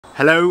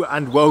Hello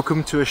and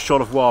welcome to A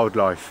Shot of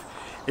Wildlife.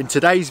 In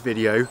today's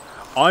video,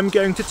 I'm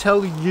going to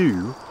tell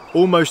you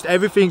almost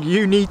everything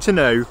you need to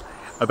know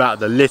about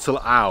the little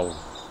owl.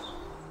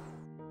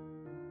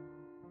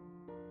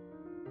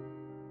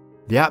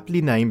 The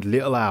aptly named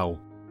little owl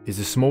is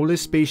the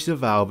smallest species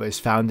of owl that is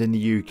found in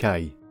the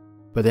UK,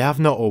 but they have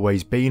not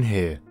always been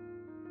here.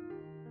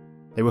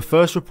 They were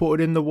first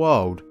reported in the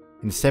wild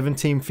in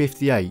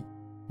 1758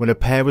 when a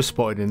pair was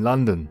spotted in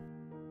London.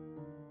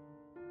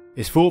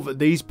 It's thought that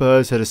these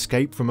birds had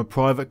escaped from a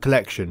private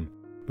collection,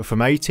 but from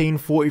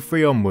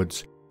 1843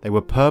 onwards they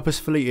were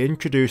purposefully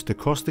introduced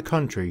across the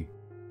country,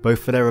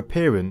 both for their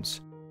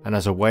appearance and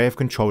as a way of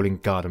controlling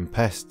garden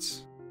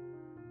pests.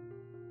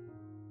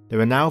 There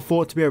are now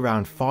thought to be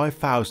around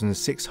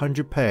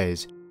 5,600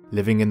 pairs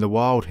living in the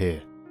wild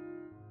here.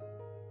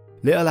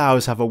 Little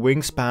owls have a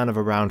wingspan of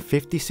around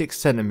 56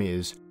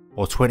 centimeters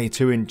or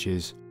 22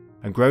 inches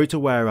and grow to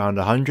weigh around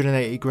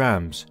 180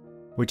 grams,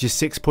 which is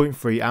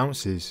 6.3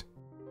 ounces.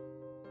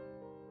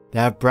 They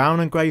have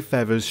brown and grey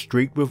feathers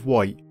streaked with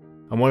white,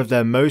 and one of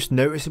their most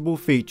noticeable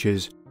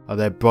features are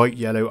their bright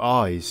yellow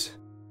eyes.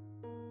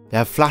 They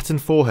have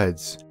flattened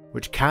foreheads,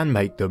 which can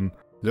make them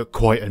look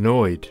quite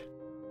annoyed.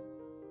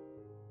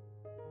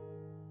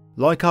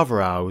 Like other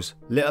owls,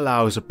 little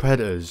owls are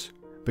predators,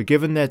 but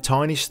given their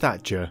tiny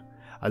stature,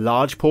 a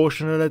large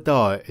portion of their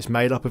diet is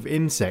made up of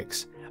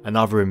insects and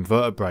other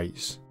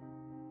invertebrates.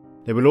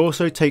 They will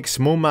also take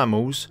small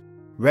mammals,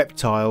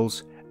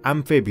 reptiles,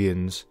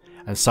 amphibians,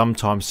 and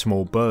sometimes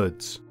small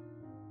birds.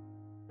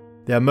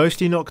 They are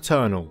mostly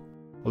nocturnal,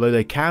 although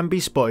they can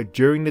be spotted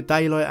during the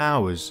daylight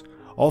hours,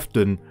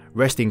 often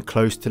resting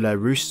close to their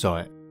roost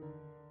site.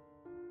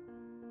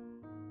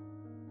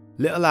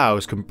 Little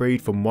owls can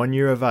breed from 1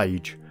 year of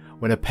age,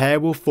 when a pair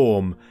will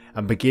form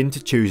and begin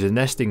to choose a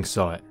nesting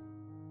site.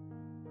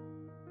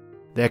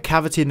 They are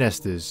cavity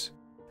nesters,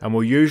 and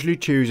will usually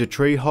choose a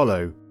tree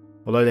hollow,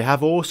 although they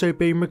have also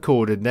been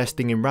recorded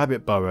nesting in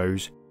rabbit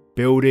burrows,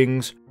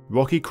 buildings,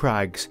 rocky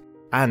crags,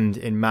 and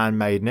in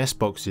man-made nest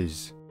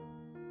boxes.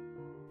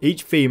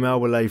 Each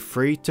female will lay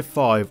 3 to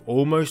 5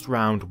 almost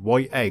round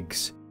white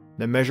eggs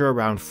that measure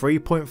around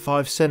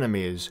 3.5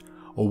 centimeters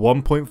or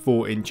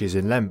 1.4 inches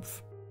in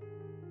length.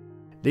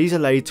 These are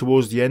laid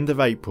towards the end of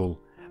April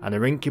and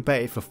are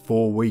incubated for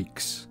 4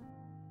 weeks.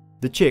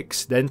 The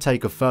chicks then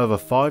take a further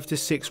 5 to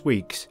 6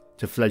 weeks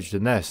to fledge the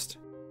nest.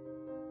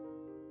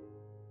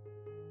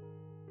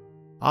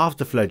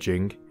 After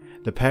fledging,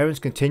 the parents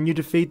continue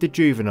to feed the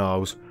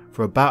juveniles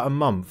for about a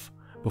month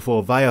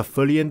before they are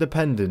fully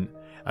independent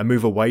and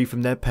move away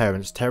from their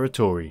parents'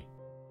 territory.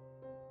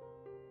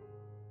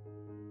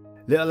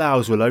 Little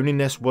owls will only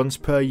nest once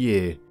per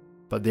year,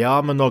 but they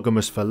are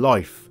monogamous for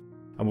life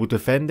and will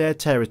defend their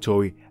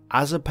territory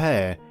as a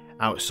pair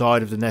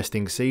outside of the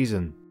nesting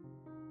season.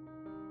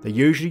 They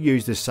usually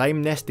use the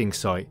same nesting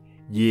site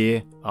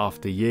year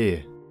after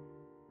year.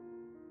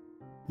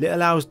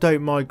 Little owls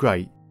don't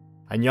migrate,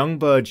 and young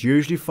birds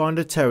usually find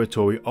a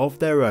territory of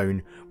their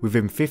own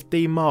within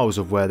 15 miles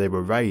of where they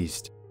were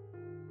raised.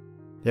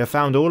 They are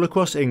found all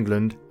across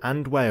England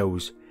and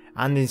Wales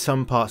and in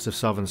some parts of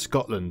southern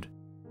Scotland,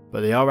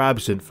 but they are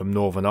absent from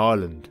Northern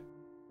Ireland.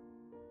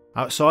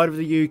 Outside of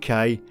the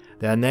UK,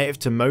 they are native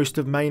to most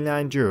of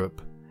mainland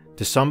Europe,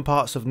 to some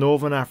parts of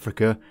Northern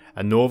Africa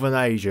and Northern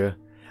Asia,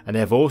 and they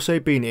have also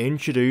been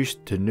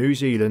introduced to New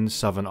Zealand's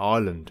Southern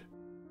Island.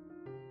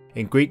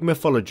 In Greek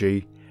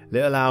mythology,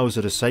 little owls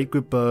are the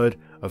sacred bird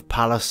of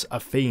Pallas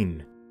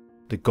Athene,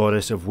 the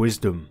goddess of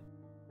wisdom.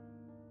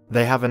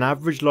 They have an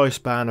average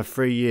lifespan of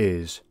 3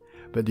 years,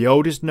 but the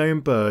oldest known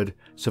bird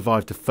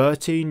survived to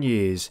 13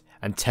 years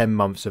and 10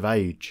 months of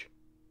age.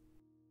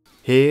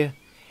 Here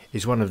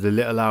is one of the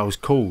little owl's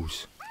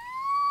calls.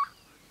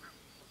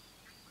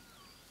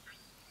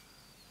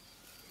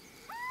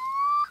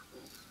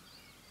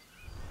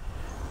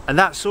 And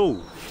that's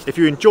all. If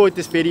you enjoyed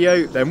this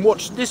video, then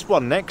watch this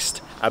one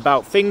next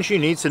about things you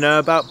need to know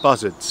about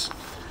buzzards.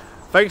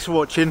 Thanks for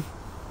watching,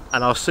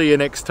 and I'll see you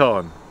next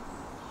time.